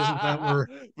 right? Isn't that where?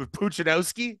 With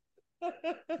Puchanowski?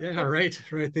 Yeah, right.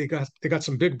 They got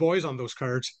some big boys on those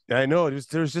cards. I know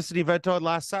there was just an event on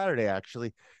last Saturday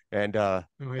actually, and Oh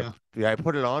yeah. yeah, I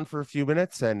put it on for a few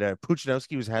minutes, and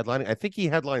Puchanowski was headlining. I think he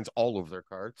headlines all of their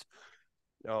cards.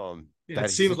 Yeah, it That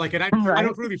he's seems like it. I Right.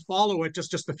 don't really follow it.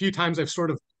 Just the few times I've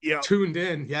sort of yeah, tuned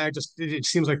in. Yeah, it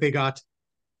seems like they got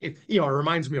it. It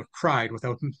reminds me of Pride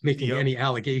without making yep, any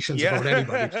allegations about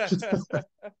anybody. yeah.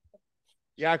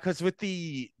 Yeah, because with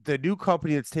the new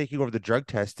company that's taking over the drug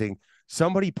testing,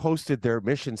 somebody posted their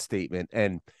mission statement,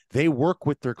 and they work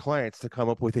with their clients to come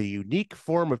up with a unique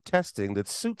form of testing that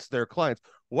suits their clients.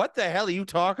 What the hell are you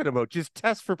talking about? Just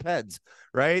test for peds,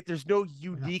 right? There's no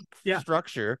Yeah, unique yeah.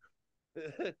 structure.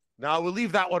 No, we'll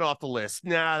leave that one off the list.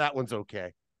 Nah, that one's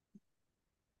okay.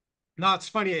 No, it's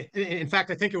funny. In fact,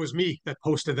 I think it was me that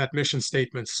posted that mission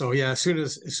statement. So yeah, as soon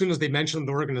as they mentioned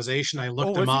the organization, I Oh,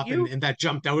 looked them was it up, and, you? and that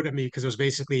jumped out at me because it was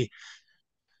basically,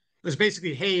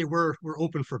 hey, we're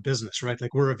open for business, right?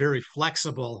 Like we're a very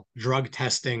flexible drug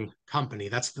testing company.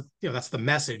 That's the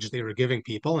message they were giving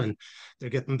people, and they're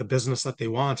getting the business that they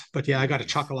want. But yeah, I got a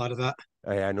Nice. chuckle out of that.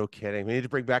 Oh, yeah, no kidding. We need to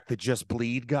bring back the Just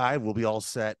Bleed guy. We'll be all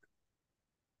set.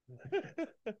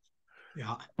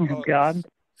 Yeah. Oh Oh, God.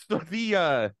 so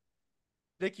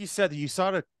like you said, the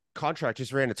USADA contract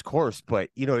just ran its course, but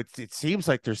it seems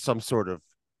like there's some sort of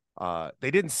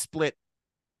they didn't split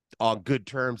on good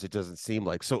terms. It doesn't seem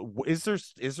like. So is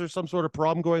there some sort of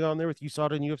problem going on there with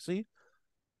USADA and UFC?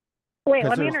 Wait, Because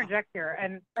let me there's interject here.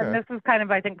 And okay, this is kind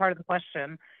of, I think, part of the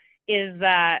question is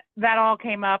that all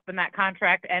came up and that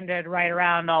contract ended right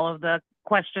around all of the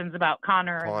questions about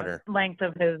Connor and Connor. the length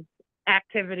of his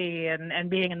activity and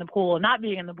being in the pool and not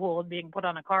being in the pool and being put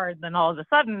on a card. And then all of a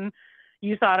sudden,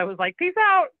 you thought it was like, peace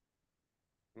out.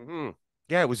 Hmm.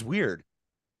 Yeah, it was weird.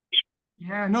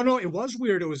 Yeah, no, it was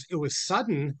weird. It was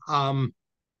sudden. I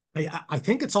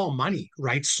think it's all money,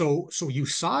 right? So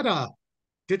USADA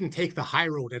didn't take the high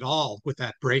road at all with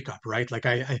that breakup, right? Like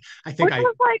I think Which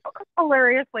was like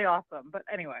hilariously awesome. But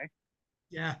anyway.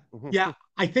 yeah, yeah.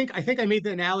 I think I made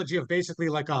the analogy of basically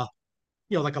like a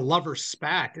lover's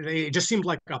spat. It just seemed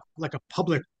like a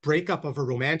public breakup of a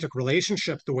romantic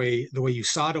relationship, the way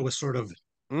USADA was sort of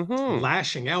Hmm.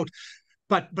 lashing out.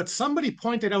 But somebody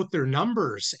pointed out their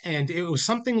numbers, and it was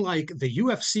something like the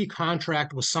UFC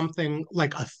contract was something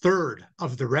like a third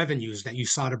of the revenues that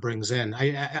USADA brings in.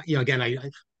 Again,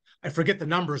 I forget the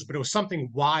numbers, but it was something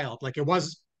wild. Like it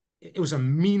was a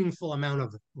meaningful amount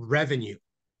of revenue,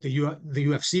 the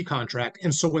UFC contract.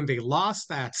 And so when they lost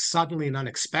that suddenly and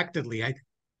unexpectedly, I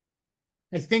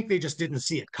think they just didn't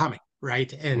see it coming,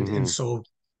 right? And Hmm. so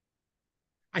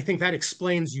I think that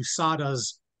explains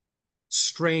USADA's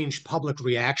strange public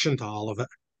reaction to all of it.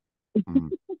 Hmm.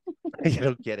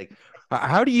 No kidding.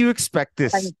 How do you expect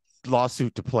this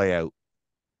lawsuit to play out?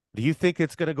 Do you think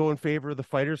it's going to go in favor of the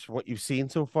fighters from what you've seen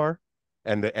so far,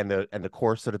 and the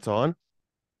course that it's on?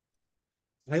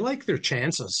 I like their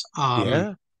chances.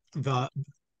 Yeah. The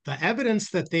the evidence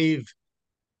that they've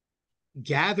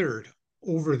gathered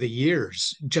over the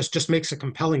years just makes a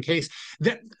compelling case.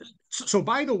 That so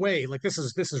by the way, like this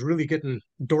is really getting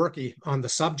dorky on the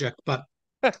subject, but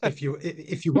if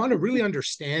you want to really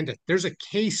understand it, there's a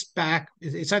case back,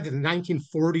 it's either the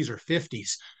 1940s or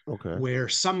 50s, Okay. where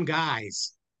some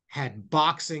guys had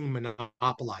boxing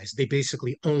monopolized. They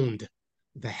basically owned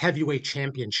the heavyweight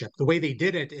championship. The way they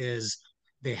did it is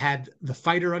they had the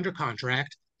fighter under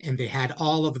contract and they had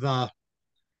all of the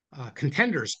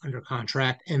contenders under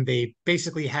contract, and they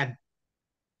basically had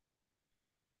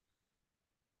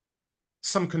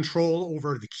some control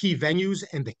over the key venues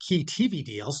and the key TV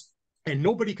deals, and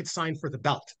nobody could sign for the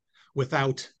belt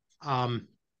without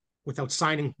without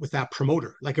signing with that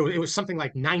promoter. Like it was something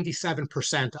like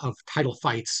 97% of title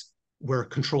fights were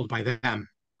controlled by them.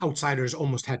 Outsiders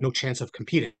almost had no chance of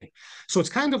competing. So it's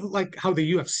kind of like how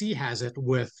the UFC has it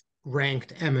with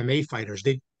ranked MMA fighters.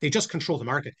 They just control the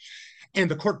market. And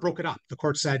the court broke it up. The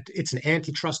court said it's an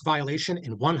antitrust violation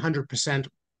and 100%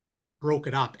 broke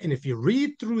it up. And if you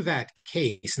read through that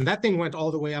case, and that thing went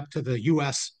all the way up to the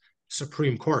US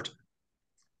Supreme Court,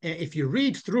 if you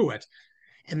read through it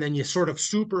and then you sort of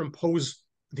superimpose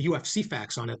the UFC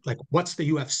facts on it, like what's the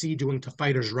UFC doing to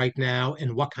fighters right now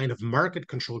and what kind of market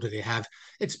control do they have,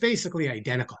 it's basically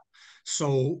identical.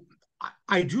 So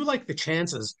I do like the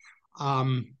chances.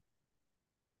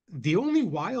 The only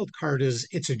wild card is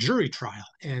it's a jury trial.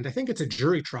 And I think it's a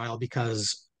jury trial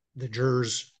because the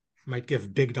jurors might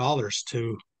give big dollars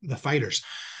to the fighters.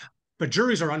 But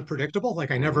juries are unpredictable.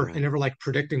 Like I never like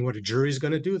predicting what a jury is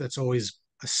going to do. That's always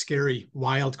a scary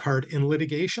wild card in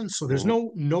litigation. So there's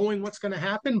no knowing what's going to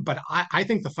happen. But I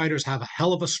think the fighters have a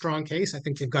hell of a strong case. I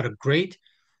think they've got a great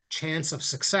chance of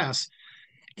success.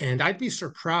 And I'd be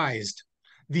surprised.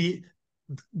 The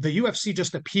UFC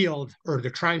just appealed, or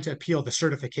they're trying to appeal the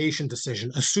certification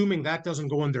decision. Assuming that doesn't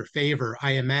go in their favor,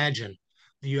 I imagine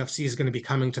the UFC is going to be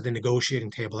coming to the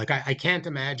negotiating table. Like I can't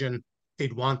imagine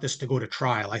they'd want this to go to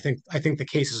trial. I think the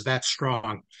case is that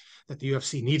strong that the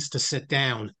UFC needs to sit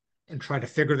down and try to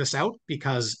figure this out,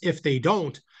 because if they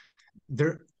don't,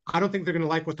 I don't think they're going to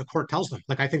like what the court tells them.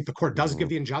 Like I think the court does give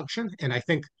the injunction, and I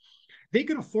think they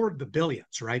can afford the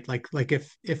billions, right? Like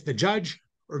if the judge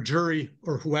or jury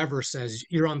or whoever says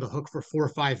you're on the hook for $4 or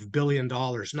 $5 billion,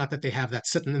 not that they have that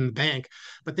sitting in the bank,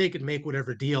 but they could make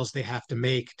whatever deals they have to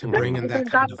make to bring in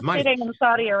that kind of money. In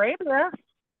Saudi Arabia.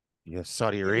 Yeah,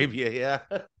 Saudi Arabia,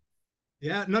 yeah.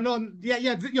 Yeah, no,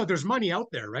 yeah. There's money out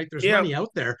there, right? There's money out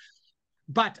there.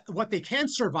 But what they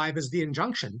can't survive is the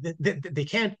injunction. They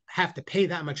can't have to pay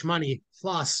that much money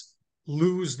plus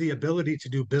lose the ability to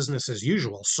do business as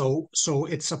usual. So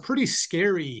it's a pretty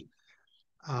scary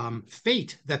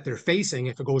fate that they're facing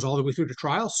if it goes all the way through to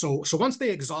trial. So once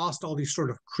they exhaust all these sort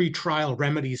of pre-trial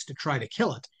remedies to try to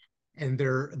kill it, and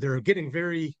they're getting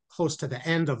very close to the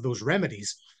end of those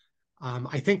remedies,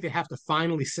 I think they have to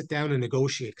finally sit down and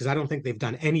negotiate, because I don't think they've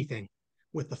done anything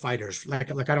with the fighters. Like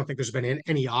I don't think there's been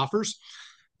any offers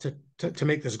to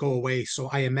make this go away. So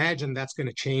I imagine that's going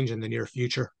to change in the near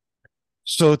future.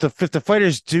 So if the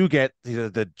fighters do get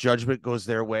the judgment goes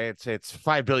their way, and say it's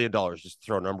 $5 billion, just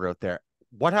throw a number out there,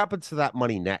 what happens to that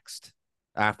money next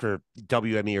after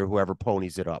WME or whoever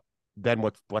ponies it up? Then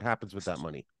what happens with that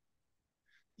money?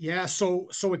 Yeah, so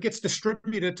it gets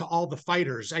distributed to all the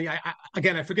fighters.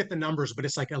 Again, I forget the numbers, but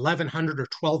it's like 1,100 or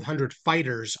 1,200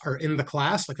 fighters are in the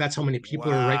class. Like that's how many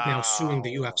people are right now suing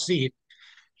the UFC.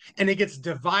 And it gets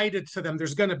divided to them.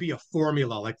 There's going to be a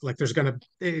formula, like it's going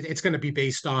to be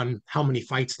based on how many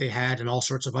fights they had and all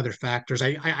sorts of other factors.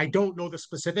 I don't know the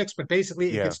specifics, but basically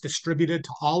it gets distributed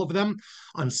to all of them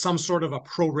on some sort of a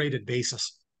prorated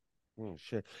basis. Oh,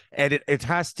 shit. And it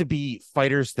has to be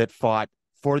fighters that fought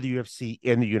for the UFC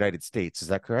in the United States. Is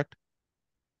that correct?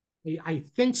 I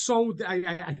think so.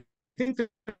 I think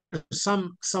there's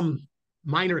some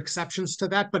minor exceptions to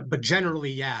that, but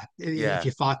generally, yeah. If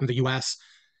you fought in the US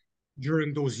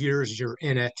during those years, you're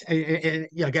in it.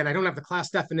 Again, I don't have the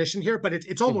class definition here, but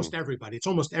it's almost everybody. It's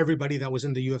almost everybody that was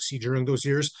in the UFC during those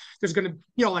years. There's going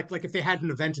to, like if they had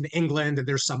an event in England and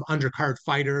there's some undercard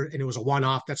fighter and it was a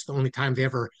one-off, that's the only time they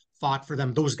ever fought for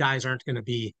them. Those guys aren't going to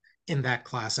be in that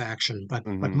class action. But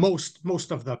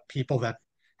most of the people that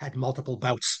had multiple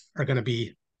bouts are going to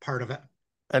be part of it.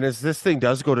 And as this thing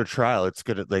does go to trial, it's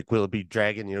going to will it be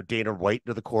dragging, Dana White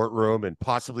to the courtroom and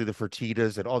possibly the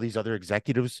Fertittas and all these other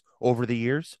executives over the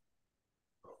years?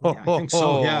 Yeah, I think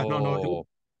so. Yeah, no.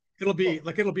 It'll be a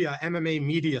MMA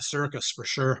media circus for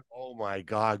sure. Oh my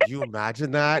God. Can you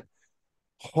imagine that?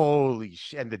 Holy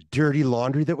shit. And the dirty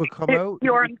laundry that would come out.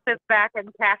 Bjorn sits back and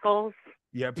cackles.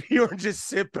 Yeah, Bjorn just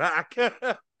sit back.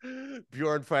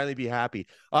 Bjorn finally be happy.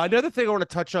 Another thing I want to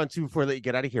touch on too before I let you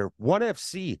get out of here. ONE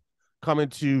FC coming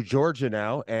to Georgia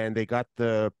now, and they got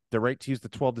the right to use the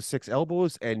 12-6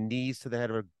 elbows and knees to the head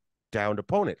of a downed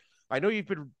opponent. I know you've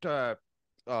been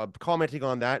commenting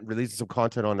on that and releasing some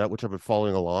content on that, which I've been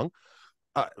following along.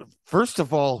 First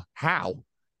of all, how?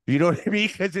 You know what I mean?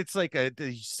 Because it's like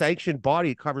the sanctioned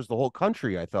body covers the whole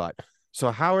country, I thought.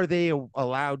 So how are they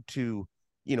allowed to,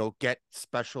 get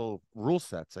special rule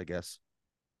sets, I guess?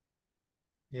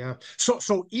 Yeah.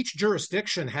 So each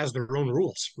jurisdiction has their own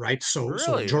rules, right? So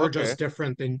Really? Georgia's Okay.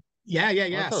 different than yeah.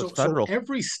 Well, I thought it was So federal.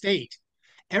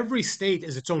 every state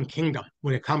is its own kingdom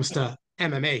when it comes to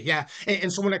MMA. Yeah.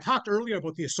 And so when I talked earlier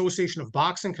about the Association of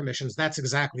Boxing Commissions, that's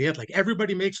exactly it. Like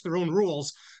everybody makes their own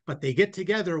rules, but they get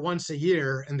together once a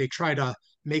year and they try to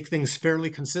make things fairly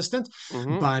consistent.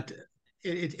 Hmm. But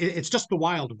it's just the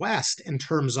Wild West in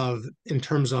terms of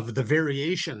the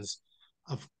variations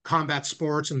of combat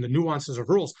sports and the nuances of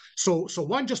rules. So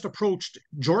one just approached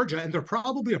Georgia, and they're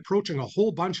probably approaching a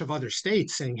whole bunch of other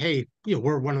states, saying, "Hey,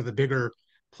 we're one of the bigger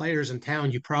players in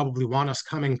town. You probably want us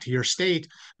coming to your state,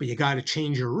 but you got to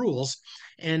change your rules."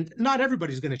 And not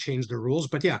everybody's going to change their rules,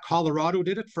 but yeah, Colorado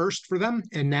did it first for them,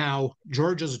 and now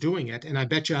Georgia's doing it, and I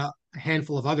bet you a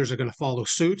handful of others are going to follow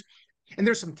suit. And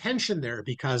there's some tension there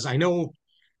because I know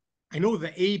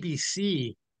the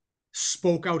ABC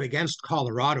spoke out against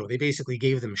Colorado. They basically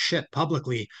gave them shit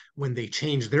publicly when they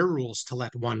changed their rules to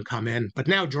let one come in. But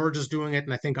now Georgia's doing it,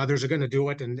 and I think others are going to do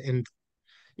it. And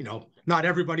not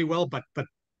everybody will, but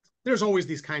there's always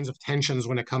these kinds of tensions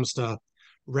when it comes to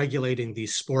regulating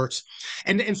these sports.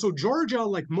 And so Georgia,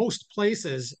 like most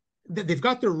places, they've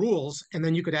got their rules, and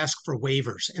then you could ask for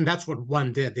waivers, and that's what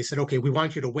one did. They said, okay, we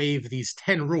want you to waive these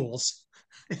 10 rules,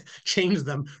 change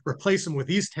them, replace them with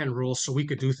these 10 rules so we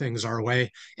could do things our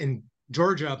way. And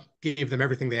Georgia gave them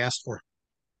everything they asked for.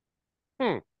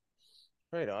 Hmm.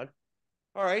 Right on.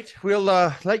 All right. We'll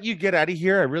let you get out of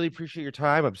here. I really appreciate your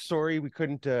time. I'm sorry we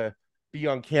couldn't be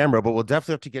on camera, but we'll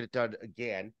definitely have to get it done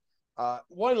again.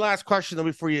 One last question though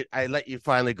before I let you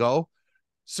finally go.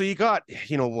 So you got,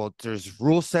 well, there's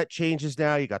rule set changes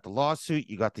now. You got the lawsuit.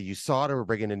 You got the USADA. We're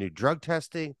bringing in new drug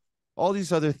testing. All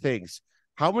these other things.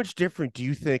 How much different do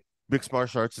you think mixed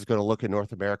martial arts is going to look in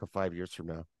North America 5 years from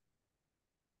now?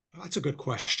 That's a good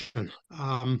question.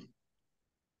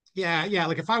 Yeah.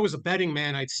 Like if I was a betting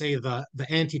man, I'd say the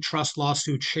antitrust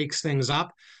lawsuit shakes things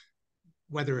up,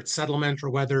 whether it's settlement or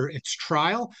whether it's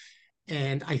trial.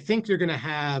 And I think you're going to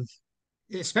have,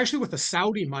 especially with the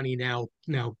Saudi money now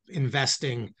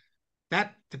investing,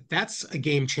 that's a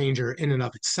game changer in and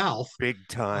of itself. Big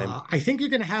time. I think you're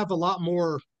going to have a lot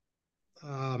more.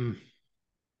 Um,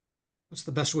 what's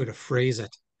the best way to phrase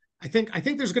it? I think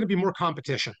there's going to be more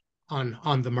competition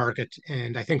on the market,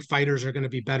 and I think fighters are going to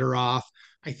be better off.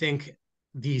 I think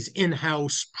these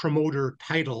in-house promoter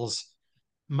titles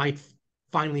might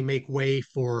finally make way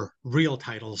for real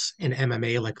titles in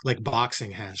MMA, like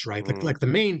boxing has, right? Like Mm-hmm. like the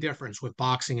main difference with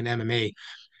boxing and MMA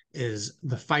is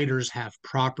the fighters have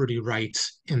property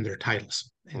rights in their titles,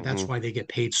 and that's Mm-hmm. why they get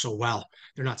paid so well.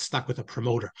 They're not stuck with a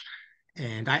promoter.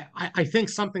 And I think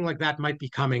something like that might be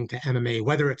coming to MMA,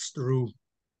 whether it's through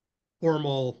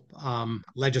formal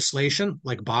legislation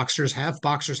like boxers have.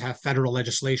 Boxers have federal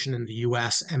legislation in the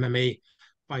US, MMA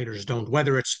fighters don't.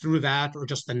 Whether it's through that or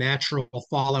just the natural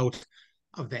fallout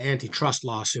of the antitrust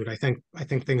lawsuit, I think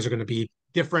things are going to be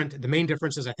different. The main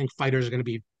difference is I think fighters are going to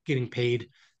be getting paid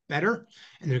better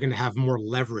and they're going to have more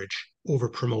leverage over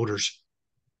promoters.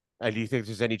 And do you think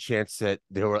there's any chance that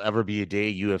there will ever be a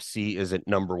day UFC isn't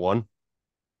number one?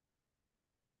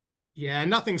 Yeah,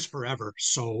 nothing's forever.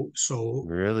 So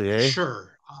Really, eh?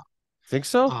 sure. Think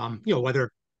so?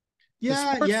 Whether The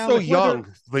yeah, sport's yeah, so like whether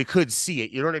young, we could see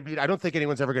it. You know what I mean? I don't think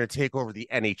anyone's ever going to take over the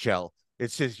NHL.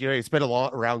 It's just, it's been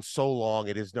around so long,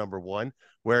 it is number one.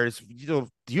 Whereas, the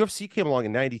UFC came along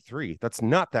in 93. That's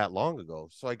not that long ago.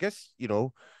 So I guess,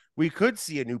 we could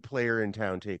see a new player in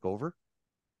town take over.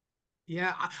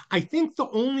 yeah, I think the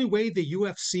only way the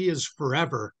UFC is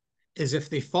forever is if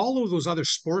they follow those other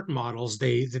sport models.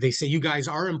 They say you guys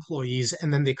are employees,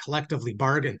 and then they collectively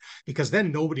bargain because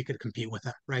then nobody could compete with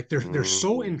them, right? They're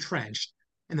so Mm. entrenched,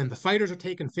 and then the fighters are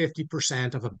taking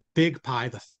 50% of a big pie.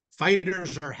 The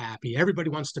fighters are happy. Everybody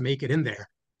wants to make it in there,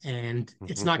 and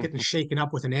it's not getting shaken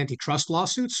up with an antitrust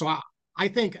lawsuit. So I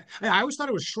think I always thought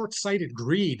it was short-sighted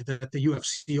greed that the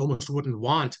UFC almost wouldn't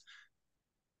want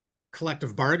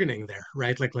collective bargaining there,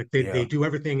 right? Like they Yeah. do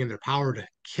everything in their power to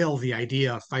kill the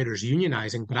idea of fighters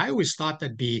unionizing. But I always thought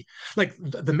that'd be like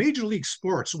the major league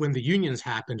sports when the unions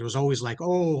happened, it was always like,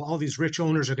 oh, all these rich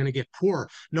owners are going to get poor.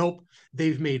 Nope.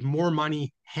 They've made more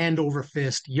money hand over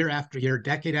fist year after year,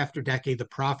 decade after decade. The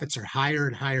profits are higher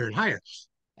and higher and higher.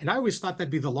 And I always thought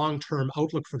that'd be the long-term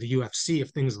outlook for the UFC if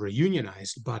things were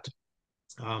unionized. But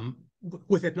um,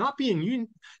 with it not being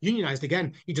unionized,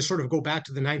 again, you just sort of go back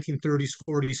to the 1930s,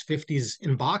 40s, 50s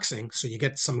in boxing. So you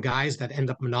get some guys that end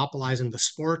up monopolizing the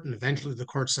sport, and eventually the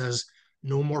court says,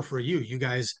 no more for you. You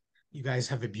guys you guys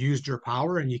have abused your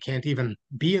power and you can't even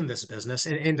be in this business.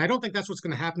 And I don't think that's what's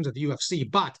going to happen to the UFC.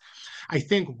 But I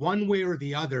think one way or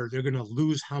the other, they're going to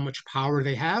lose how much power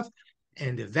they have.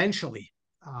 And eventually,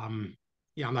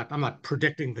 yeah, I'm not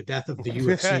predicting the death of the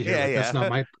UFC here. Yeah, Like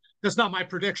yeah. that's not my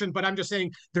prediction, but I'm just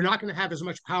saying they're not going to have as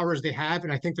much power as they have.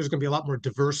 And I think there's going to be a lot more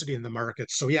diversity in the market.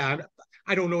 So yeah,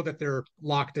 I don't know that they're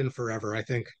locked in forever. I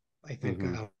think,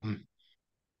 Hmm.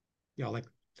 like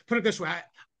put it this way,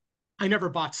 I never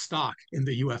bought stock in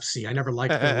the UFC. I never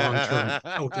liked their long-term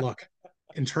outlook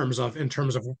in terms of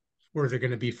where they're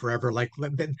going to be forever. Like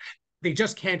they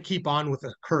just can't keep on with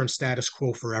the current status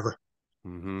quo forever.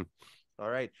 Hmm. All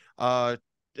right. And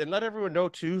let everyone know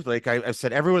too, like I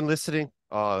said, everyone listening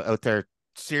out there,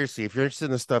 seriously, if you're interested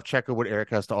in this stuff, check out what Erik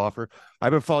has to offer.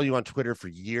 I've been following you on Twitter for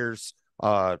years,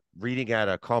 reading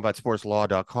at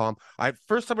combatsportslaw.com. I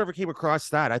first time I ever came across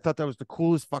that, I thought that was the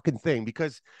coolest fucking thing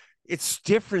because it's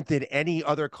different than any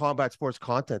other combat sports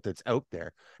content that's out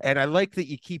there. And I like that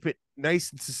you keep it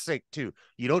nice and succinct too.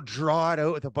 You don't draw it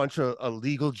out with a bunch of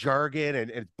illegal jargon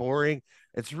and it's boring.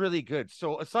 It's really good.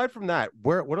 So aside from that,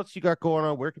 what else you got going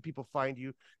on? Where can people find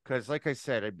you? Because like I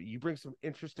said, you bring some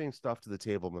interesting stuff to the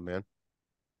table, my man.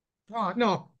 Oh,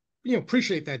 no,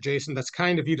 appreciate that, Jason. That's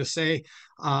kind of you to say.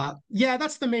 Yeah,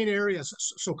 that's the main areas.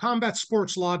 So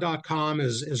combatsportslaw.com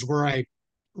is where I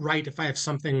write if I have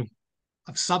something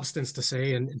of substance to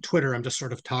say. And Twitter, I'm just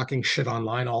sort of talking shit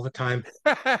online all the time.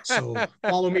 So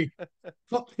follow me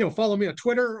on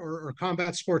Twitter or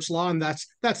Combat Sports Law, and that's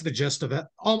the gist of it.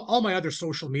 All my other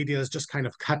social media is just kind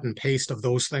of cut and paste of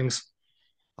those things.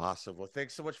 Awesome. Well,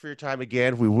 thanks so much for your time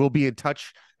again. We will be in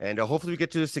touch, and hopefully we get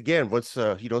to this again once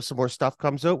some more stuff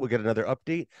comes out. We'll get another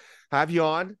update. Have you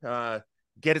on?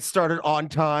 Get it started on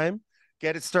time.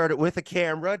 Get it started with a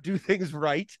camera. Do things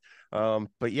right.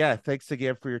 But yeah, thanks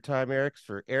again for your time, Erik.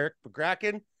 For Erik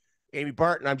Magraken, Amy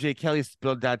Barton, I'm Jay Kelly.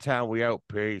 Build Downtown. We out.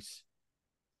 Peace.